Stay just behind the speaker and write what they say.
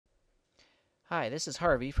Hi, this is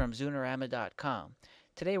Harvey from Zunerama.com.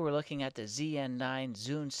 Today we're looking at the ZN9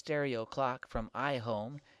 Zune stereo clock from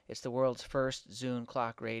iHome. It's the world's first Zune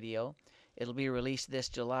clock radio. It'll be released this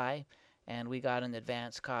July, and we got an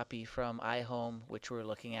advance copy from iHome, which we're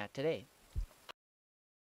looking at today.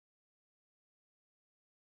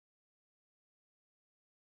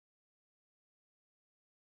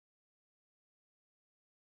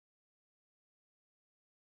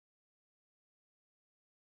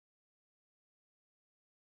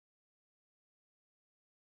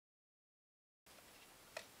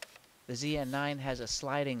 The ZN9 has a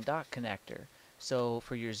sliding dock connector, so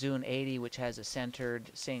for your Zune 80, which has a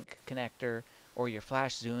centered sync connector, or your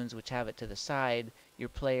Flash Zunes, which have it to the side, your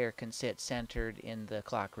player can sit centered in the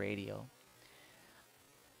clock radio.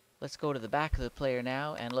 Let's go to the back of the player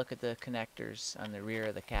now and look at the connectors on the rear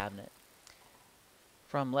of the cabinet.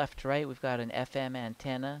 From left to right, we've got an FM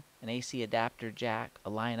antenna, an AC adapter jack, a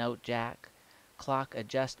line-out jack, clock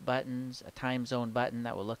adjust buttons, a time zone button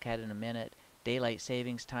that we'll look at in a minute, daylight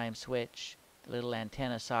savings time switch, the little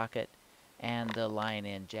antenna socket, and the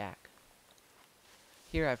line-in jack.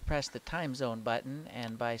 Here I've pressed the time zone button,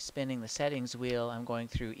 and by spinning the settings wheel, I'm going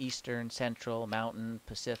through Eastern, Central, Mountain,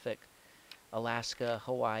 Pacific, Alaska,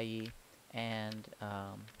 Hawaii, and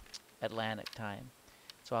Atlantic time.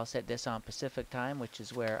 So I'll set this on Pacific time, which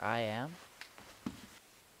is where I am.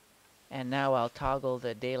 And now I'll toggle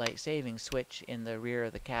the daylight savings switch in the rear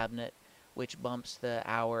of the cabinet, which bumps the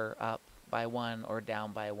hour up by 1 or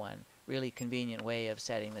down by 1. Really convenient way of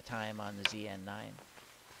setting the time on the ZN9.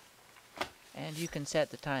 And you can set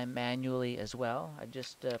the time manually as well. I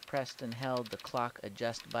just pressed and held the clock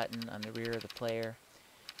adjust button on the rear of the player,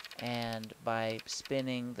 and by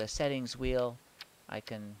spinning the settings wheel, you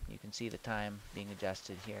can see the time being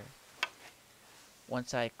adjusted here.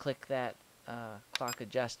 Once I click that clock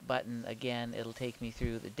adjust button again, it'll take me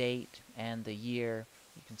through the date and the year.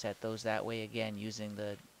 You can set those that way again using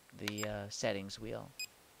the settings wheel.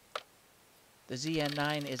 The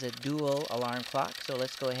ZN9 is a dual alarm clock, so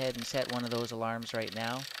let's go ahead and set one of those alarms right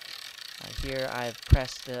now. Here I've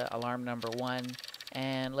pressed alarm number 1,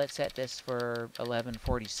 and let's set this for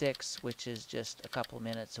 11:46, which is just a couple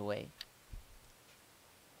minutes away.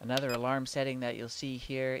 Another alarm setting that you'll see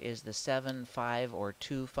here is the 7, 5, or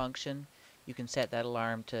 2 function. You can set that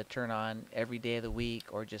alarm to turn on every day of the week,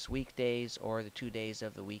 or just weekdays, or the 2 days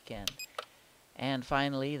of the weekend. And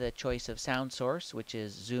finally, the choice of sound source, which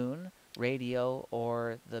is Zune, radio,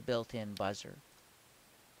 or the built-in buzzer.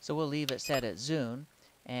 So we'll leave it set at Zune,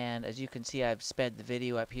 and as you can see, I've sped the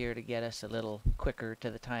video up here to get us a little quicker to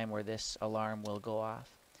the time where this alarm will go off.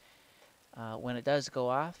 When it does go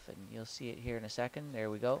off, and you'll see it here in a second, there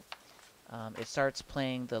we go, it starts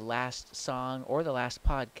playing the last song or the last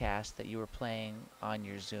podcast that you were playing on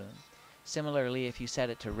your Zune. Similarly, if you set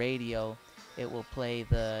it to radio, it will play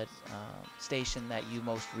the station that you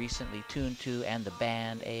most recently tuned to and the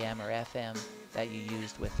band, AM or FM, that you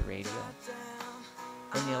used with the radio.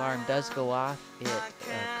 When the alarm does go off, it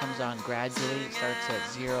comes on gradually. It starts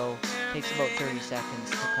at 0, takes about 30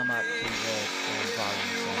 seconds to come up to the volume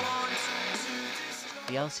setting.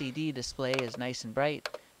 The LCD display is nice and bright,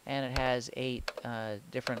 and it has 8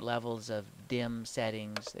 different levels of dim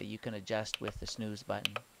settings that you can adjust with the snooze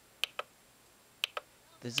button.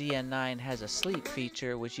 The ZN9 has a sleep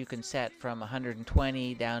feature, which you can set from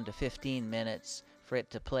 120 down to 15 minutes for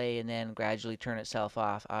it to play and then gradually turn itself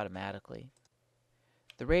off automatically.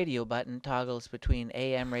 The radio button toggles between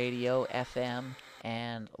AM radio, FM,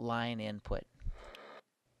 and line input.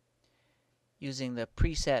 Using the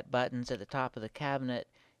preset buttons at the top of the cabinet,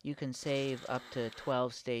 you can save up to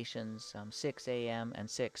 12 stations, 6 AM and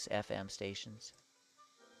 6 FM stations.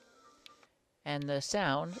 And the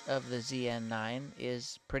sound of the ZN9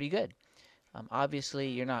 is pretty good. Obviously,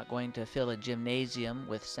 you're not going to fill a gymnasium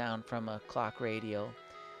with sound from a clock radio,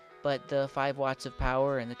 but the 5 watts of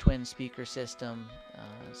power and the twin speaker system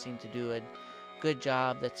seem to do a good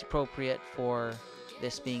job that's appropriate for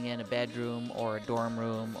this being in a bedroom or a dorm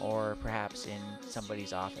room or perhaps in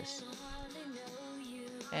somebody's office.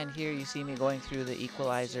 And here you see me going through the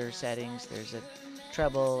equalizer settings. There's a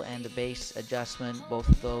treble and a bass adjustment. Both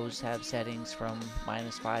of those have settings from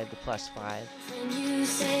 -5 to +5. And you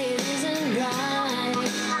say it isn't right,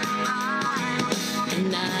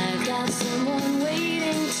 and I've got someone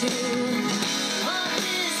waiting to. But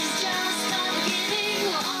this is just the beginning,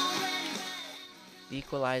 we're already ready. The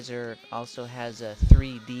equalizer also has a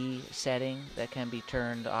 3D setting that can be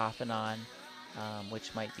turned off and on,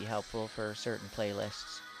 which might be helpful for certain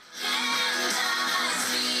playlists.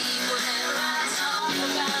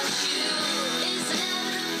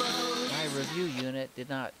 My review unit did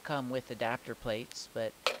not come with adapter plates,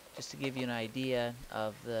 but Just to give you an idea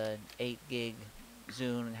of the 8 gig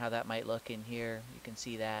Zune and how that might look in here, you can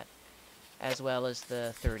see that, as well as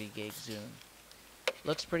the 30 gig Zune.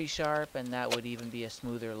 Looks pretty sharp, and that would even be a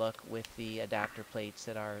smoother look with the adapter plates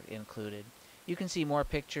that are included. You can see more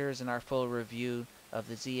pictures and our full review of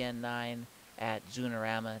the ZN9 at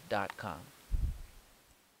Zunerama.com.